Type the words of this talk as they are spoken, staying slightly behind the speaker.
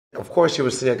Of course you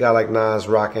would see a guy like Nas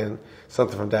rocking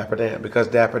something from Dapper Dan because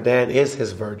Dapper Dan is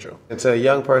his Virgil. And to a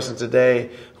young person today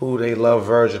who they love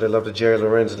Virgil, they love the Jerry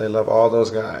Lorenzo, they love all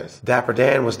those guys, Dapper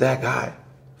Dan was that guy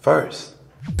first.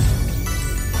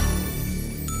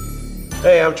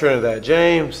 Hey, I'm Trinidad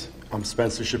James. I'm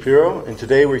Spencer Shapiro, and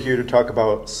today we're here to talk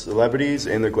about celebrities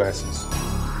and their glasses.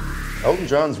 Elton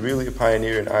John's really a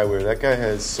pioneer in eyewear. That guy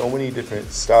has so many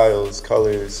different styles,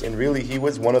 colors, and really he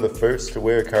was one of the first to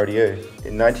wear a Cartier.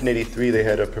 In 1983, they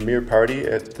had a premiere party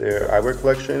at their eyewear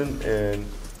collection, and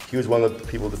he was one of the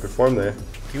people to perform there.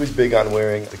 He was big on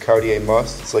wearing the Cartier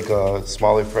Must. It's like a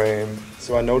smaller frame.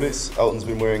 So I noticed Elton's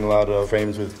been wearing a lot of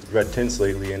frames with red tints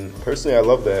lately, and personally I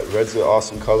love that. Red's an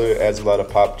awesome color, it adds a lot of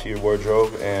pop to your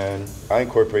wardrobe, and I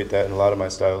incorporate that in a lot of my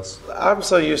styles. I'm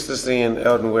so used to seeing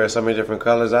Elton wear so many different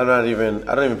colors. I don't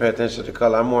even pay attention to the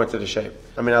color. I'm more into the shape.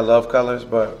 I mean, I love colors,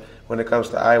 but when it comes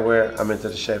to eyewear, I'm into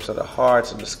the shapes. So the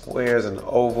hearts and the squares and the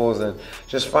ovals and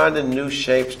just finding new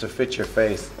shapes to fit your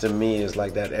face, to me, is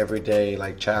like that everyday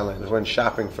challenge. When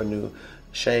shopping for new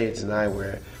shades and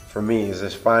eyewear, for me, is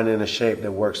just finding a shape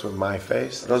that works with my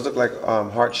face. Those look like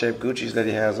heart-shaped Gucci's that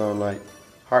he has on, like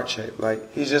heart-shaped.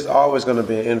 Like, he's just always gonna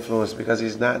be an influence because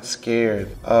he's not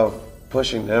scared of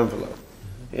pushing the envelope.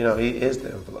 You know, he is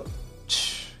the envelope.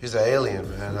 He's an alien,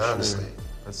 man, honestly. Sure.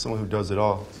 That's someone who does it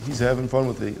all. He's having fun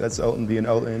with it. That's Elton being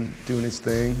Elton, doing his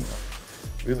thing.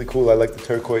 Really cool. I like the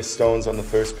turquoise stones on the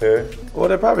first pair. Well,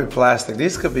 they're probably plastic.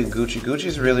 These could be Gucci.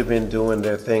 Gucci's really been doing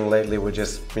their thing lately with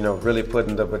just, really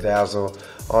putting the bedazzle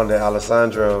on the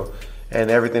Alessandro and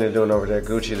everything they're doing over there at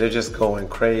Gucci. They're just going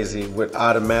crazy with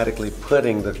automatically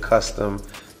putting the custom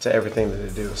to everything that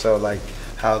they do. So like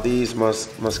how these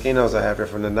Moschnos I have here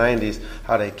from the 90s,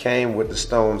 how they came with the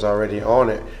stones already on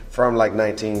it from like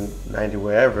 1990,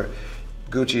 wherever.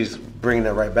 Gucci's bringing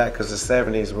that right back because the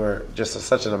 70s were just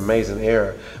such an amazing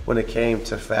era when it came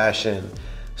to fashion,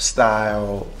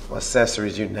 style,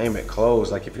 accessories, you name it, clothes.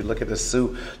 Like if you look at the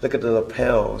suit, look at the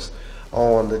lapels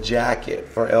on the jacket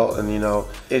for Elton,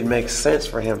 it makes sense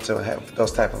for him to have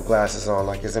those type of glasses on.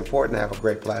 Like, it's important to have a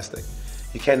great plastic.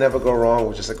 You can't never go wrong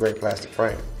with just a great plastic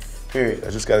frame, period. I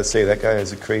just gotta say, that guy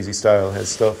has a crazy style, has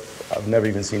stuff I've never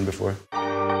even seen before.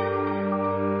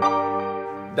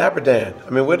 Dapper Dan,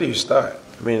 where do you start?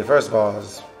 First of all,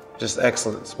 it's just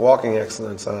excellence, walking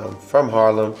excellence. From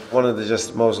Harlem, one of the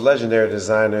just most legendary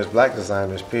designers, black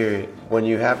designers, period. When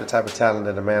you have the type of talent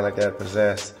that a man like that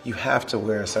possesses, you have to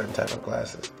wear a certain type of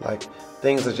glasses. Like,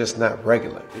 things are just not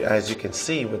regular. As you can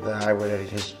see with the eyewear,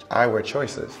 his eyewear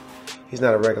choices, he's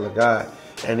not a regular guy.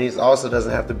 And he also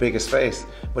doesn't have the biggest face,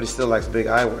 but he still likes big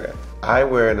eyewear.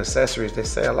 Eyewear and accessories, they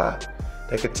say a lot.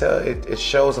 They could tell, it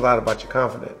shows a lot about your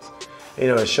confidence.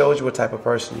 It shows you what type of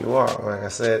person you are. Like I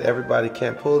said, everybody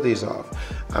can't pull these off.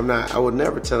 I would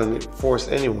never force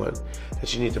anyone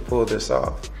that you need to pull this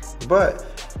off. But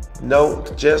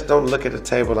just don't look at the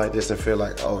table like this and feel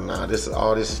like, oh nah, this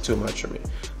is too much for me.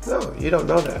 No, you don't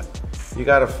know that. You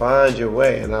gotta find your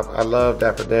way. And I love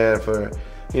Dapper Dan for,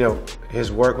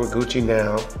 his work with Gucci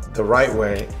now, the right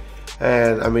way.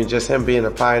 And just him being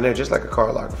a pioneer, just like a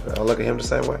Karl Lagerfeld. I look at him the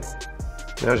same way.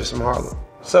 Just from Harlem.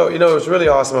 So, what's really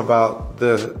awesome about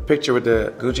the picture with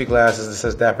the Gucci glasses that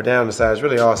says Dapper Dan on the side is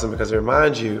really awesome because it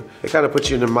reminds you, it kind of puts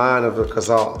you in the mind of the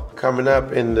Cazal. Coming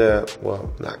up in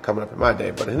not coming up in my day,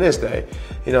 but in this day,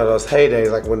 those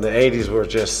heydays, like when the 80s were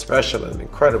just special and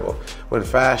incredible, when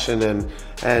fashion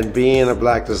and being a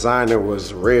black designer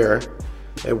was rare.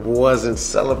 It wasn't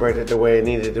celebrated the way it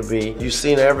needed to be. You've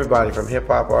seen everybody from hip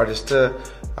hop artists to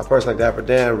a person like Dapper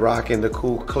Dan rocking the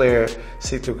cool, clear,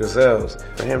 see-through gazelles.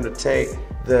 For him to take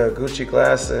the Gucci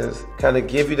glasses, kind of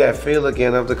give you that feel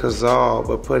again of the Cazal,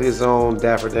 but put his own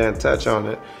Dapper Dan touch on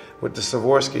it with the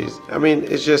Swarovskis.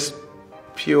 It's just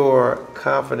pure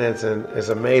confidence, and it's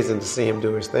amazing to see him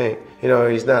do his thing.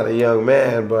 He's not a young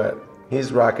man, but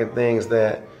he's rocking things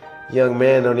that young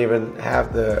men don't even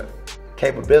have the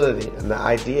capability and the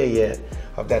idea yet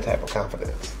of that type of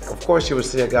confidence. Of course you would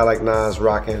see a guy like Nas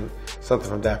rocking something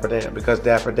from Dapper Dan because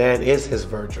Dapper Dan is his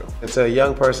Virgil. And to a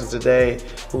young person today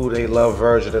who they love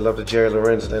Virgil, they love the Jerry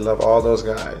Lorenzo, they love all those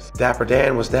guys, Dapper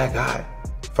Dan was that guy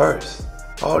first.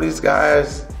 All these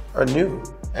guys are new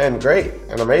and great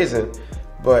and amazing,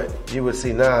 but you would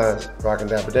see Nas rocking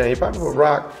Dapper Dan. He probably would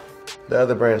rock the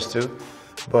other brands too,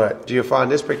 but you'll find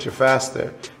this picture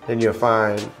faster than you'll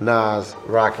find Nas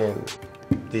rocking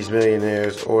these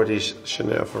millionaires or these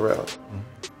Chanel Pharrell.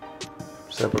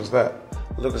 Simple as that.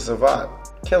 Lucas Savat,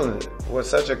 killing it. Was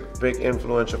such a big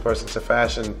influential person to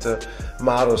fashion, to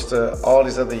models, to all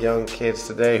these other young kids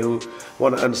today who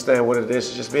want to understand what it is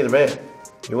to just be the man.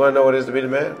 You want to know what it is to be the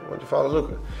man? Why don't you follow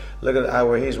Luca? Look at the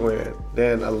eyewear he's wearing.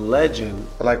 Then a legend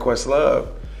like Questlove,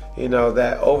 you know,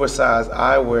 that oversized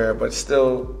eyewear, but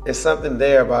still, it's something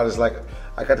there about it's like,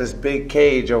 I got this big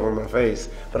cage over my face,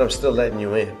 but I'm still letting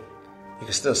you in. You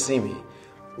can still see me.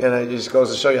 And it just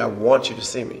goes to show you, I want you to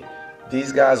see me.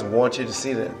 These guys want you to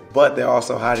see them, but they're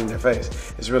also hiding their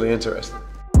face. It's really interesting.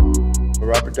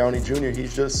 Robert Downey Jr.,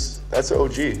 that's an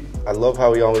OG. I love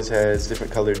how he always has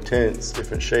different colored tints,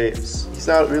 different shapes. He's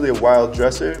not really a wild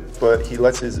dresser, but he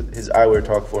lets his eyewear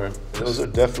talk for him. Those are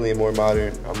definitely a more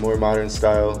modern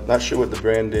style. Not sure what the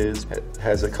brand is. It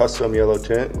has a custom yellow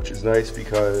tint, which is nice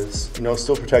because, you know,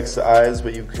 still protects the eyes,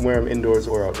 but you can wear them indoors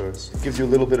or outdoors. It gives you a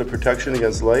little bit of protection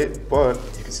against light, but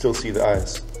you can still see the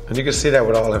eyes. And you can see that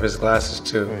with all of his glasses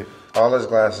too. Right. All his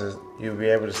glasses, you'll be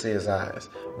able to see his eyes,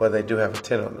 but they do have a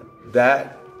tint on them.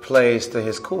 That plays to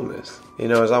his coolness. You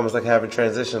know, it's almost like having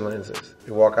transition lenses.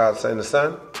 You walk outside in the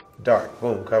sun, dark,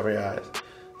 boom, cover your eyes.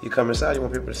 You come inside, you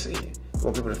want people to see you. You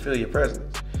want people to feel your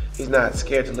presence. He's not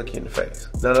scared to look you in the face.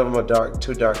 None of them are dark,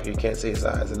 too dark, you can't see his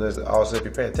eyes. And there's also, if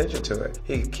you pay attention to it,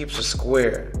 he keeps a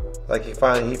square. Like he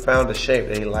found a shape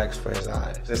that he likes for his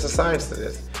eyes. There's a science to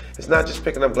this. It's not just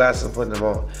picking up glasses and putting them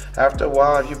on. After a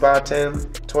while, if you buy 10,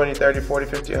 20, 30, 40,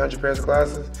 50, 100 pairs of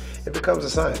glasses, it becomes a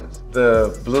science.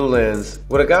 The blue lens,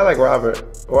 with a guy like Robert,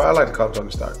 or I like to call him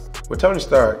Tony Stark. With Tony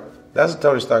Stark, that's a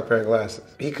Tony Stark pair of glasses.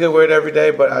 He could wear it every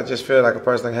day, but I just feel like a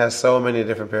person that has so many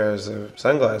different pairs of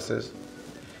sunglasses,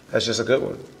 that's just a good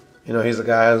one. You know, he's a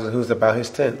guy who's about his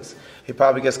tints. He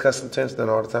probably gets custom tints done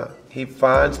all the time. He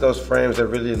finds those frames that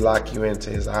really lock you into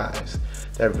his eyes,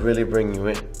 that really bring you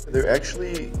in. They're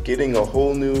actually getting a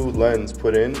whole new lens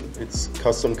put in. It's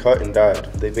custom cut and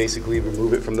dyed. They basically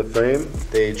remove it from the frame,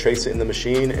 they trace it in the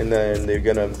machine, and then they're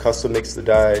gonna custom mix the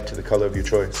dye to the color of your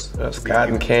choice. That's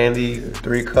cotton candy,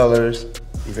 3 colors.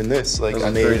 Even this, like I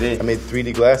made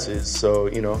 3D glasses, so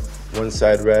you know, one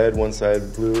side red, one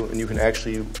side blue, and you can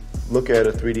actually look at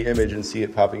a 3D image and see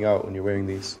it popping out when you're wearing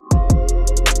these.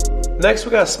 Next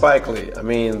we got Spike Lee. I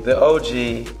mean, the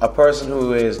OG, a person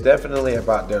who is definitely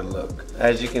about their look.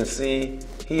 As you can see,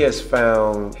 he has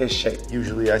found his shape.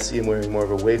 Usually I see him wearing more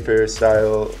of a Wayfarer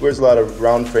style. Wears a lot of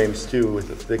round frames too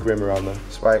with a thick rim around them.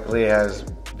 Spike Lee has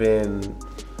been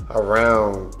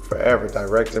around forever,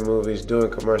 directing movies, doing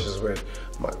commercials with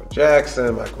Michael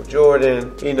Jackson, Michael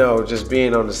Jordan, you know, just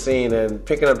being on the scene and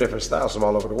picking up different styles from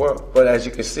all over the world. But as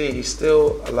you can see, he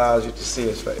still allows you to see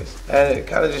his face. And it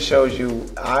kind of just shows you,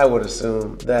 I would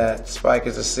assume, that Spike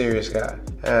is a serious guy.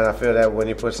 And I feel that when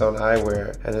he puts on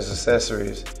eyewear and his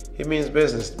accessories, he means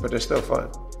business, but they're still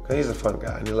fun. Because he's a fun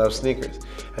guy and he loves sneakers.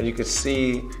 And you can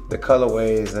see the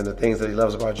colorways and the things that he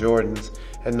loves about Jordans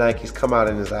and Nikes come out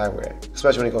in his eyewear.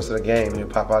 Especially when he goes to the game and he'll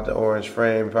pop out the orange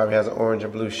frame. He probably has an orange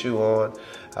and blue shoe on.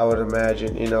 I would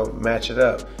imagine, you know, match it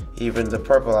up. Even the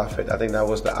purple outfit, I think that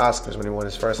was the Oscars when he won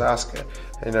his first Oscar.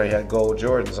 You know, he had gold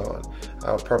Jordans on,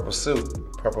 a purple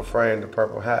suit, purple frame, the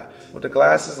purple hat. With the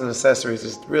glasses and accessories,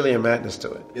 it's really a madness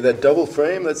to it. Yeah, that double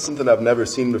frame, that's something I've never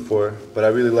seen before, but I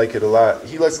really like it a lot.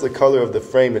 He lets the color of the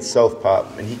frame itself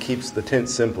pop, and he keeps the tint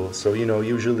simple. So, you know,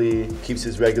 usually keeps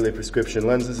his regular prescription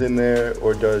lenses in there,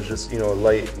 or does just, you know, a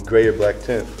light gray or black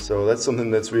tint. So that's something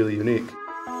that's really unique.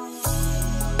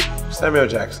 Samuel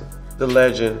Jackson, the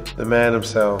legend, the man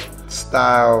himself,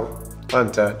 style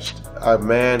untouched, a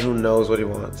man who knows what he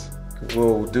wants.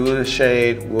 We'll do the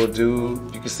shade, you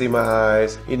can see my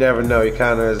eyes. You never know, he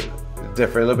kind of is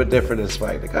different, a little bit different than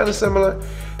Spike. They're kind of similar,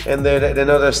 and they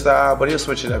know their style, but he'll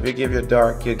switch it up. He'll give you a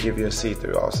dark, he'll give you a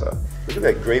see-through also. Look at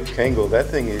that grape Kangol, that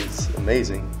thing is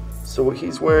amazing. So what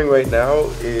he's wearing right now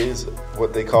is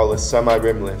what they call a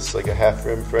semi-rimless, like a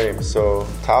half-rim frame. So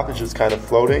top is just kind of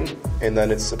floating, and then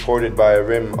it's supported by a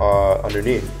rim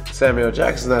underneath. Samuel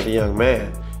Jackson's not a young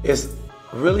man. It's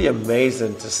really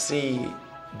amazing to see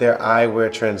their eyewear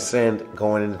transcend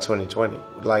going into 2020.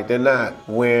 Like, they're not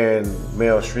wearing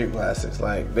male street glasses.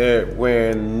 Like, they're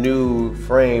wearing new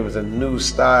frames and new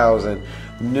styles and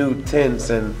new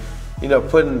tints and, you know,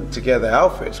 putting together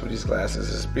outfits with these glasses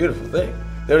is a beautiful thing.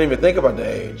 They don't even think about the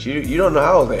age. You don't know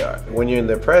how old they are. When you're in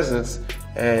their presence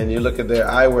and you look at their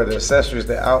eyewear, their accessories,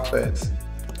 their outfits,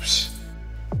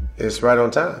 it's right on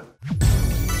time.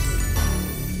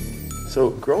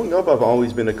 So growing up, I've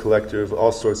always been a collector of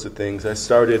all sorts of things. I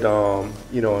started,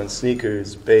 you know, on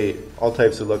sneakers, bait, all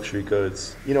types of luxury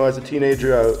goods. You know, as a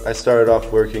teenager, I started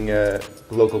off working at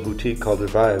a local boutique called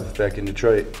Revive back in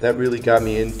Detroit. That really got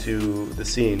me into the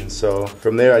scene. So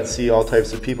from there, I'd see all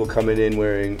types of people coming in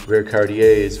wearing rare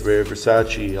Cartiers, rare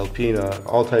Versace, Alpina,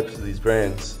 all types of these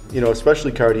brands. You know,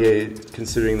 especially Cartier,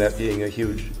 considering that being a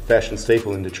huge fashion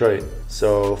staple in Detroit.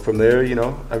 So from there, you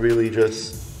know, I really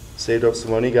just saved up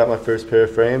some money, got my first pair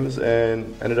of frames,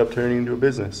 and ended up turning into a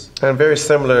business. And very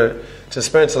similar to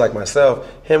Spencer, like myself,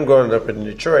 him growing up in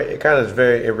Detroit,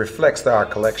 it reflects our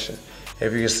collection.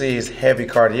 If you can see, he's heavy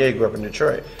Cartier, grew up in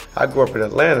Detroit. I grew up in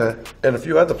Atlanta and a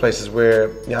few other places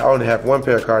where I only have one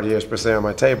pair of Cartiers per se on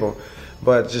my table,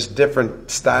 but just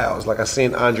different styles. Like I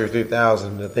seen Andre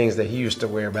 3000, the things that he used to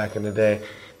wear back in the day,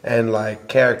 and like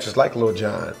characters like Lil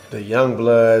Jon, the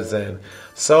Youngbloods, and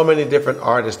so many different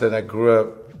artists that I grew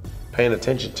up paying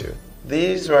attention to.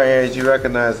 These right here, as you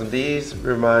recognize them, these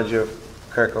remind you of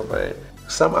Kurt Cobain.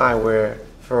 Some eyewear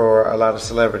for a lot of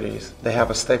celebrities, they have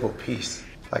a staple piece.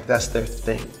 Like that's their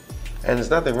thing. And there's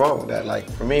nothing wrong with that. Like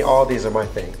for me, all these are my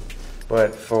thing.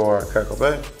 But for Kurt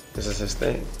Cobain, this is his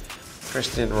thing.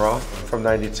 Christian Roth from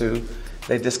 '92,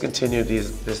 they discontinued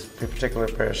this particular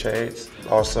pair of shades.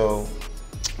 Also,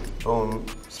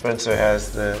 Spencer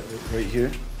has the right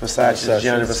here, Versace,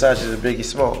 Gianni Versace, the Biggie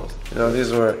Smalls. You know,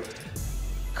 these were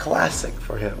classic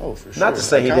for him. Oh, for sure. Not to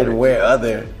say he didn't wear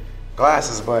other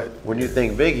glasses, but when you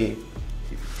think Biggie,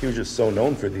 he was just so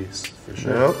known for these, for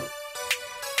sure. You know?